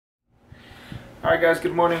Alright guys,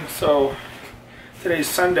 good morning. So today's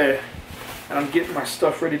Sunday and I'm getting my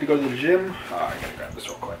stuff ready to go to the gym. I gotta grab this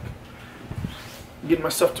real quick. I'm getting my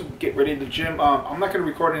stuff to get ready to the gym. I'm not gonna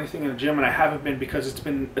record anything in the gym, and I haven't been because it's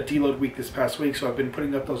been a deload week this past week, so I've been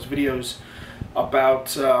putting up those videos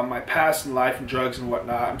about my past and life and drugs and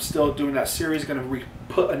whatnot. I'm still doing that series. Gonna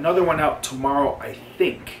put another one out tomorrow, I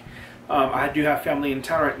think. I do have family in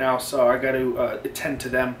town right now, so I got to attend to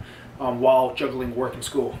them while juggling work and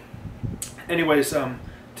school. Anyways,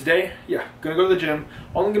 today, gonna go to the gym.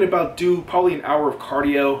 Only gonna do probably an hour of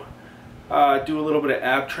cardio, do a little bit of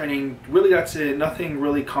ab training. Really, that's it. Nothing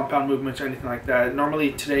really compound movements or anything like that.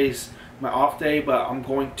 Normally today's my off day, but I'm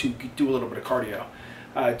going to do a little bit of cardio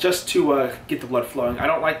just to get the blood flowing. I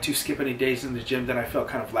don't like to skip any days in the gym, then I feel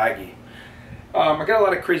kind of laggy. I got a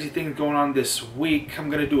lot of crazy things going on this week. I'm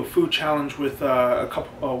gonna do a food challenge with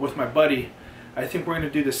with my buddy. I think we're gonna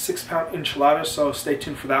do the 6-pound enchilada, so stay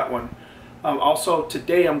tuned for that one. Also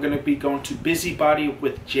today I'm going to be going to BusyBody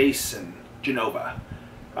with Jason Genova.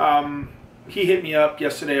 He hit me up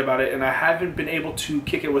yesterday about it, and I haven't been able to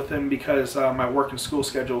kick it with him because my work and school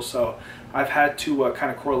schedule, so I've had to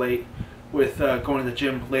kind of correlate with going to the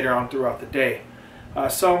gym later on throughout the day.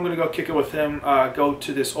 So I'm going to go kick it with him, go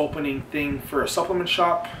to this opening thing for a supplement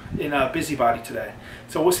shop in BusyBody today.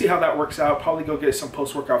 So we'll see how that works out. Probably go get some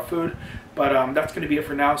post-workout food, but that's going to be it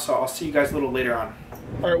for now, so I'll see you guys a little later on.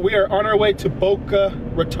 Alright, we are on our way to Boca,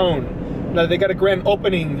 Raton. Now they got a grand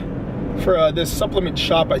opening for this supplement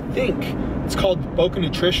shop. I think it's called Boca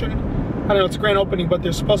Nutrition. I don't know, it's a grand opening, but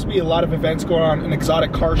there's supposed to be a lot of events going on, an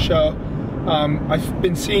exotic car show. I've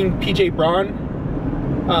been seeing PJ Braun,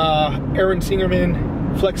 Aaron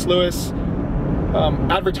Singerman, Flex Lewis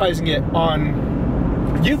advertising it on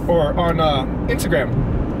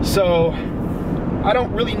Instagram. So I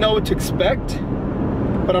don't really know what to expect,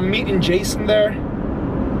 but I'm meeting Jason there.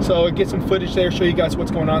 So get some footage there, show you guys what's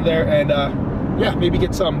going on there, and yeah, maybe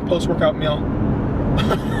get some post-workout meal.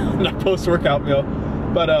 Not post-workout meal,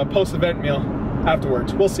 but post-event meal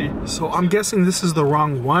afterwards. We'll see. So I'm guessing this is the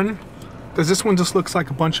wrong one, because this one just looks like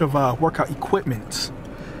a bunch of workout equipment.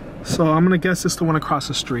 So I'm gonna guess it's the one across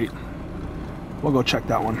the street. We'll go check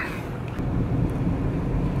that one.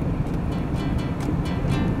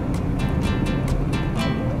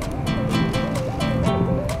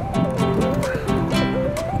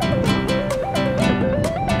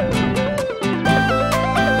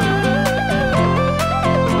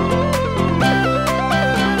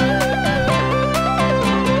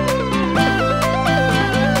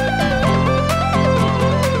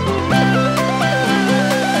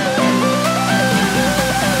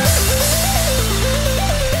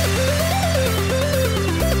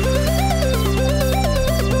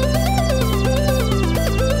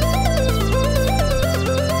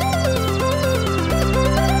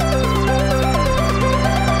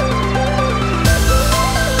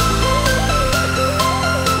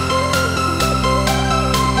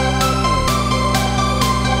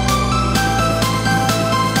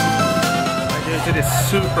 It is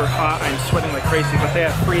super hot. I'm sweating like crazy, but they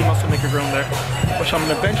have free muscle maker room there, which I'm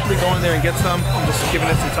gonna eventually go in there and get some. I'm just giving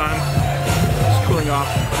it some time, just cooling off.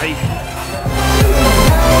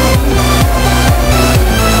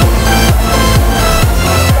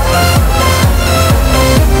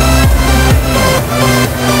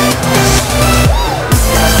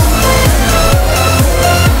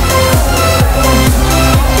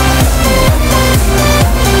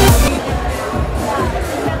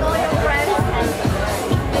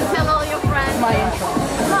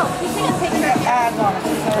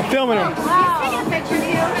 I'm filming him.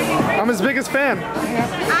 I'm his biggest fan.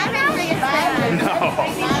 I'm his biggest fan. No.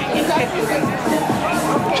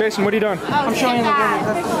 Jason, what are you doing? I'm showing you the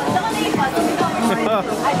video.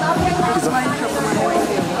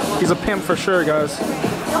 He's a pimp for sure, guys.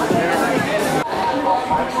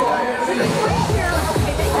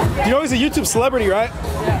 You know he's a YouTube celebrity, right?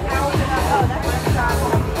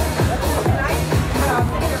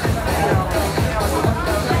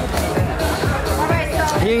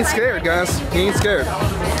 He ain't scared, guys. He ain't scared.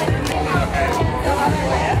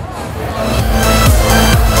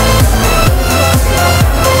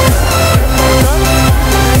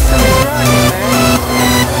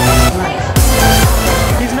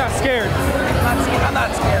 He's not scared. I'm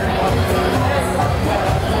not scared.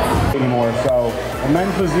 Anymore. So, a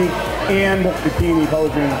men's physique and bikini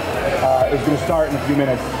posing is going to start in a few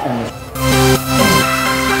minutes.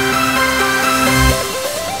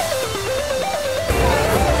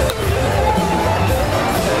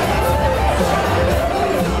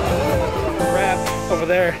 Over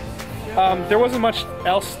there. There wasn't much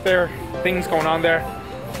else there, things going on there.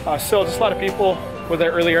 Still, just a lot of people were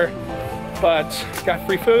there earlier. but got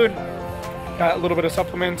free food, got a little bit of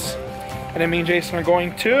supplements, and then me and Jason are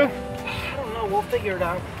going to, I don't know, we'll figure it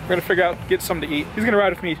out. we're gonna figure out, get something to eat. He's gonna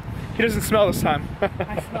ride with me. He doesn't smell this time.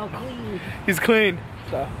 I smell clean. He's clean,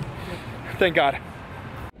 so thank God.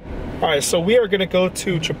 All right, so we are gonna go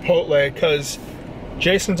to Chipotle because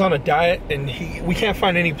Jason's on a diet and we can't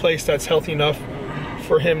find any place that's healthy enough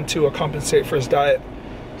for him to compensate for his diet.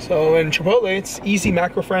 So in Chipotle, it's easy,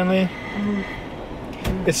 macro friendly.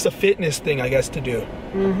 It's the fitness thing, I guess, to do.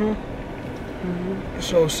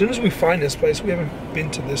 So as soon as we find this place, we haven't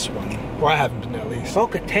been to this one. Well, I haven't been at least.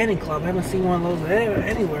 Boca Tanning Club. I haven't seen one of those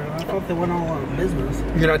anywhere. I thought they went all out of business.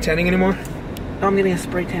 You're not tanning anymore? No, I'm getting a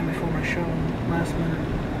spray tan before my show last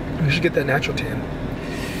minute. You should get that natural tan.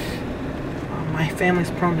 My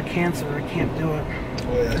family's prone to cancer. I can't do it.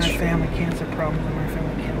 Oh, yeah, that's I have true. family cancer problems, and my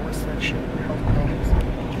family can't risk that shit. Health problems.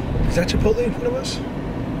 Is that Chipotle in front of us? I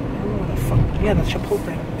don't know what the fuck. Yeah, that's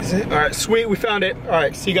Chipotle. Is it? All right, sweet, we found it. All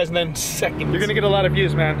right, see you guys in a second. You're gonna get a lot of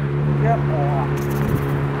views, man. Yep.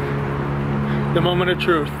 The moment of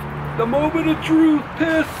truth. The moment of truth,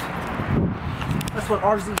 piss. That's what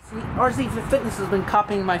RZ Fitness has been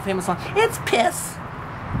copying my famous song. It's piss.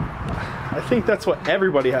 I think that's what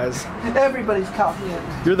everybody has. Everybody's copying it.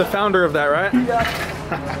 You're the founder of that, right? Yeah.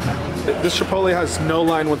 This Chipotle has no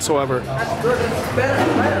line whatsoever. That's good. It's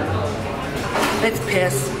better. It's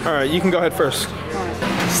piss. All right, you can go ahead first.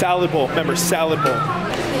 Salad bowl. Remember, salad bowl.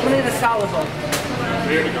 We need a salad bowl.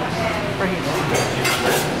 Here we go. Right here.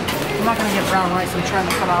 I'm not gonna get brown rice. I'm trying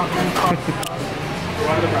to cut out any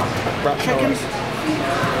Brown chicken.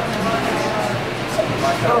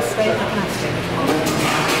 Oh, steak. I can have steak.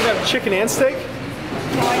 You have chicken and steak?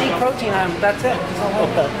 No, I need protein. That's it.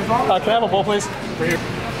 Okay. Can I have a bowl, please? Right here.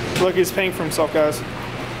 Look, he's paying for himself, guys.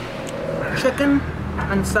 Chicken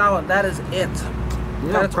and salad. That is it.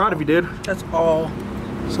 Yeah, I'm proud of you, dude. That's all.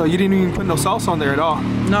 So you didn't even put no sauce on there at all.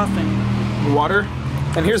 Nothing. Water.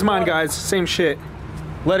 And here's mine, guys. Same shit.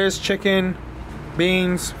 Lettuce, chicken,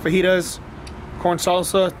 beans, fajitas, corn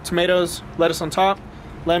salsa, tomatoes, lettuce on top,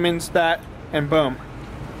 lemons, that, and boom.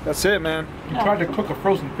 That's it, man. You tried to cook a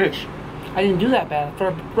frozen fish. I didn't do that bad. For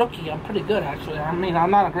a rookie, I'm pretty good, actually. I mean,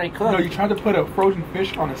 I'm not a great cook. No, you tried to put a frozen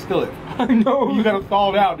fish on a skillet. I know. You gotta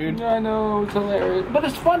thaw it out, dude. I know. It's hilarious. But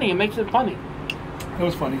it's funny. It makes it funny. It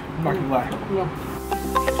was funny. I'm not gonna lie. Yeah.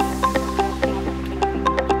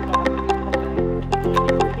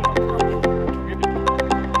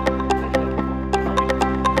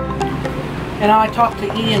 And I talked to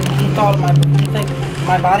Ian. He thought my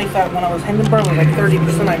body fat when I was Hindenburg was like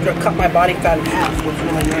 30%. I cut my body fat in half, which was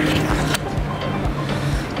really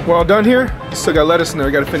nice. We're all done here. Still got lettuce in there.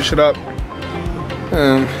 We gotta finish it up.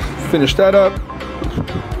 Finish that up.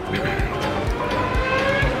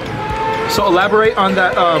 So elaborate on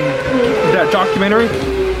that that documentary.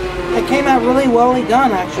 It came out really well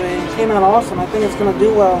done, actually. It came out awesome. I think it's gonna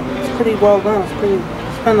do well. It's pretty well done. It's pretty.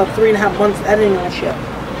 Spent like 3.5 months editing that shit.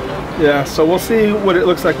 Yeah, so we'll see what it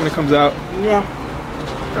looks like when it comes out. Yeah.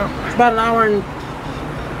 It's about an hour and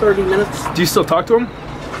 30 minutes. Do you still talk to him?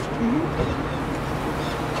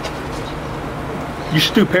 You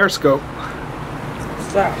should do Periscope.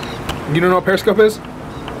 What's that? You don't know what Periscope is?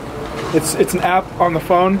 It's an app on the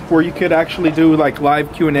phone where you could actually do like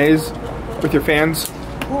live Q&As with your fans.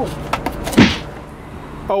 Cool.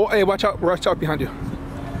 Oh, hey, watch out behind you.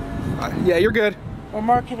 Yeah, you're good. We're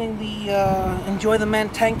marketing the Enjoy the Men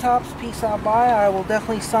tank tops. Peace out, bye. I will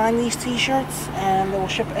definitely sign these t-shirts and they will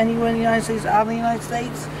ship anywhere in the United States, out of the United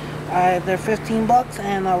States. They're $15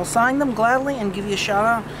 and I will sign them gladly and give you a shout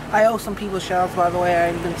out. I owe some people shout outs, by the way.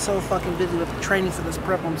 I've been so fucking busy with the training for this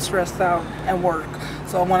prep. I'm stressed out and work.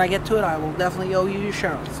 So when I get to it, I will definitely owe you your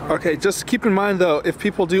shout outs. So. Okay, just keep in mind though, if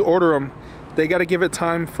people do order them, they got to give it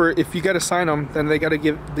time for. If you got to sign them, then they got to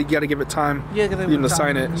give it time for you to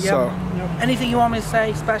sign it. Yep. So anything you want me to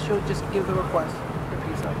say special, just give the request.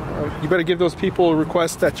 You better give those people a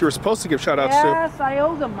request that you were supposed to give shout outs to. Yes, I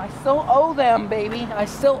owe them. I still owe them, baby. I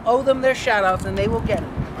still owe them their shout outs and they will get it.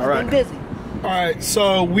 All right. I've been busy. All right,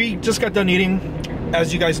 so we just got done eating,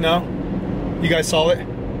 as you guys know. You guys saw it.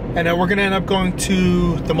 And then we're gonna end up going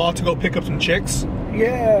to the mall to go pick up some chicks.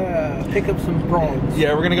 Yeah, pick up some broads.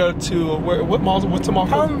 Yeah, we're gonna go to what mall? What's the mall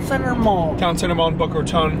called? Town Center Mall. Town Center Mall in Boca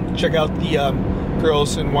Raton. Check out the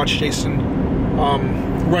girls and watch Jason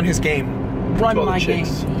run his game. Run my game.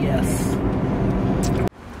 Yes.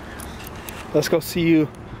 Let's go see you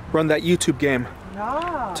run that YouTube game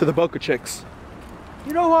to the Boca chicks.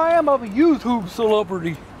 You know who I am? I'm a YouTube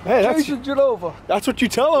celebrity. Hey, that's Jason Genova. That's what you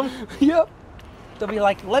tell them. Yep. They'll be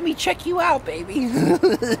like, let me check you out, baby.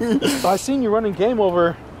 I seen you running game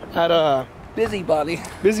over at BusyBody.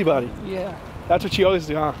 BusyBody. Yeah. That's what you always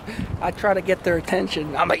do, huh? I try to get their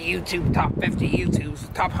attention. I'm a YouTube top 50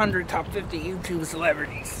 YouTubes, top 100, top 50 YouTube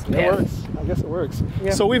celebrities. It works. I guess it works.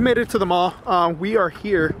 Yeah. So we've made it to the mall. We are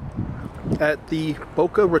here at the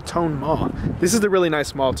Boca Raton Mall. This is the really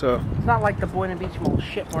nice mall too. It's not like the Boynton Beach Mall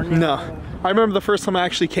shit or no. I remember the first time I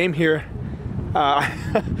actually came here.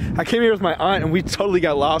 I came here with my aunt and we totally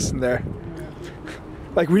got lost in there.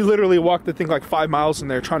 Like we literally walked I think like 5 miles in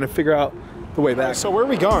there trying to figure out the way back. So where are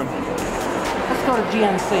we going? Let's go to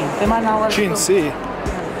GNC. They might not let us go. GNC.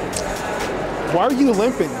 Why are you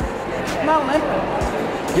limping? I'm not limping.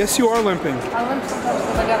 Yes, you are limping. I limp sometimes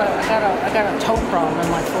because I got a toe problem in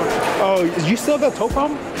my foot. Oh, you still have that toe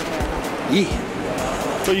problem? Yeah.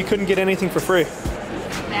 So you couldn't get anything for free?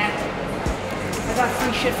 Nah. I got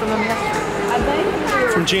free shit from them yesterday.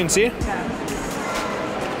 From GNC? Yeah.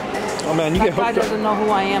 Oh man, you get hooked up. That guy doesn't know who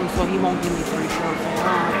I am, so he won't give me free shit. I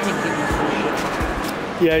can't give you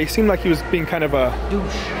free shit. Yeah, he seemed like he was being kind of a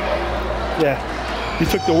douche. Yeah. You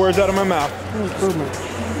took the words out of my mouth. Improvement.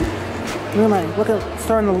 Look at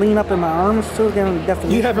starting to lean up in my arms too. Again,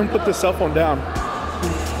 definitely. You haven't put the cell phone down.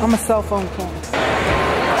 I'm a cell phone king.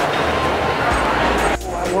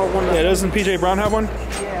 Yeah, doesn't PJ Brown have one?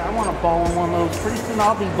 Yeah, I want to ball in one of those. Pretty soon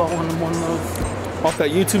I'll be balling in one of those. Off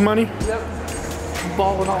that YouTube money? Yep.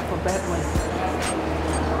 Balling off a Bentley.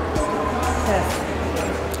 Yes.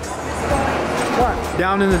 What?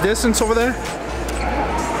 Down in the distance over there?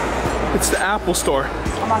 It's the Apple store.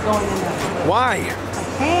 I'm not going in there. Why? I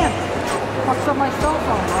can't. What's on my cell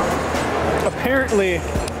phone, bro? Apparently,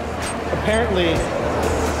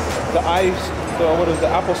 the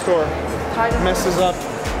Apple store messes up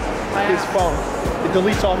his phone. It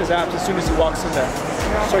deletes all his apps as soon as he walks in there.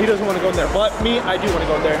 So he doesn't want to go in there. But me, I do want to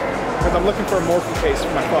go in there because I'm looking for a Morphe case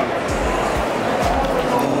for my phone.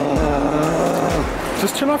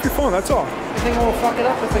 Just turn off your phone, that's all. You think it will fuck it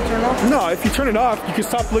up if I turn it off? No, if you turn it off, you can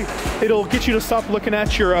stop. It'll get you to stop looking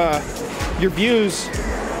at your views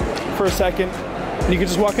for a second, and you can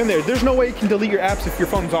just walk in there. There's no way you can delete your apps if your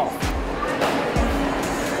phone's off.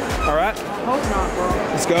 All right? Hope not, bro.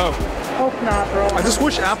 Let's go. Hope not, bro. I just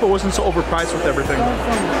wish Apple wasn't so overpriced with everything.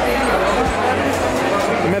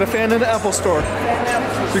 I met a fan in the Apple store.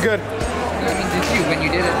 You're good. I mean, did you when you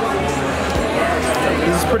did it?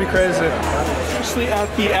 This is pretty crazy. Especially at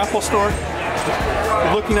the Apple store,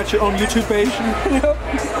 you're looking at your own YouTube page. Yep.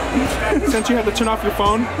 Since you had to turn off your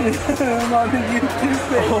phone. I'm on the YouTube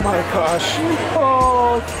page. Oh my gosh.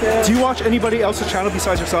 Oh, shit. Do you watch anybody else's channel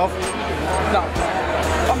besides yourself? No.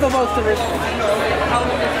 I'm the most original.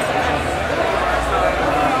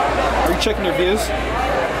 Are you checking your views?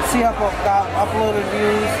 See, I've got uploaded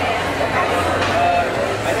views.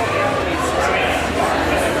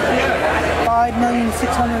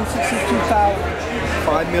 5,662,000.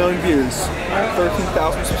 5 million views,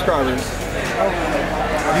 13,000 subscribers.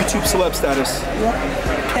 YouTube celeb status. Yep.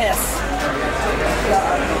 Piss.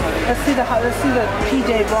 Let's see the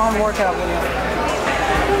PJ Brown workout video.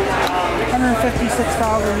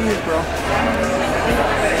 156,000 views, bro.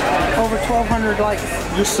 Over 1,200 likes.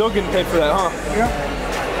 You're still getting paid for that, huh? Yep.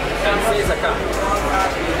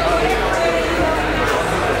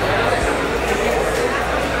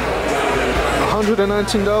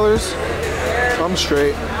 $119. I'm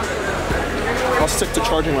straight. I'll stick to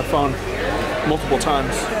charging my phone multiple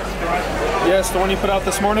times. Yes, the one you put out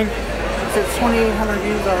this morning? It's 2,800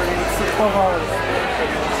 views already. It's 12 hours.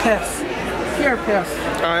 Piss. Pure piss.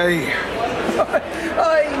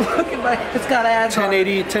 Look at my. It's got ads.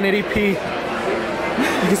 1080p. You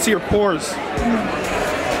can see your pores.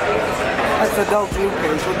 That's adult view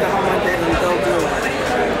page. What the hell am I getting adult view?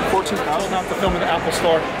 14,000 off the film in the Apple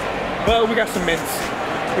store. But we got some mints.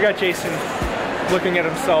 We got Jason looking at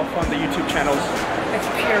himself on the YouTube channels. It's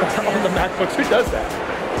pure on the MacBooks. Who does that?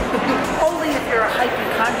 Only if you're a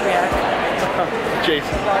hypochondriac.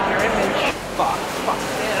 Jason. On your image. Fuck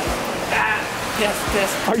this. Piss.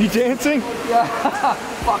 Are you dancing? Yeah.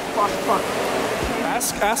 Fuck.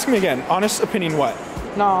 Ask me again. Honest opinion, what?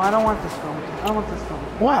 No, I don't want this film.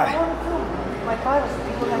 Why? I don't want to film. My privacy.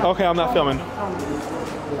 Okay, I'm not filming.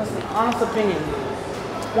 Listen, honest opinion.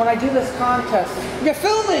 When I do this contest, you're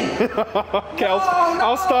filming! Okay,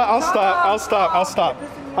 I'll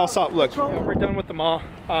stop. Look, we're done with the mall.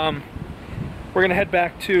 We're gonna head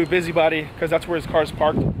back to BusyBody because that's where his car's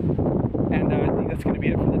parked, and I think that's gonna be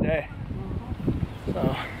it for the day.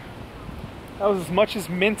 So that was as much as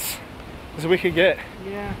mints as we could get.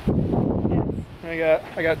 Yeah. I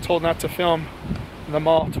got told not to film in the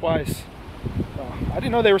mall twice. So I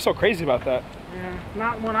didn't know they were so crazy about that. Yeah,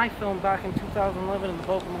 not when I filmed back in 2011 in the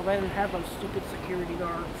Boca Mall. They didn't have those stupid security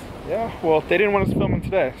guards. Yeah, well, they didn't want us filming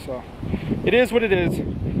today, so it is what it is.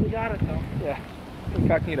 got it though. Yeah,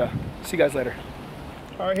 incognito. See you guys later.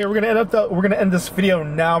 All right, here we're gonna end this video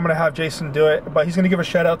now. I'm gonna have Jason do it, but he's gonna give a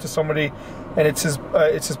shout out to somebody, and it's his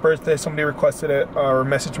birthday. Somebody requested it or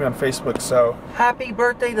messaged me on Facebook. So happy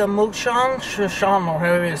birthday to Moshan, Shashan, or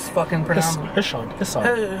however it's fucking pronounced. Hussein. Hussein.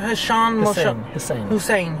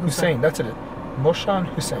 That's it. Moshan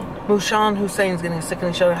Hussein. Mushan Hussein's getting a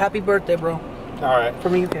second shout out. Happy birthday, bro. All right.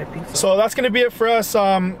 From UK Pizza. So that's gonna be it for us.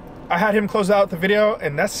 I had him close out the video,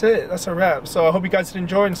 and that's it. That's a wrap. So I hope you guys did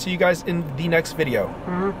enjoy, and see you guys in the next video.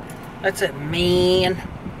 That's it, man.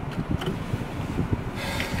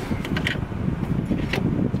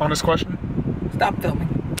 Honest question? Stop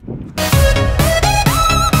filming.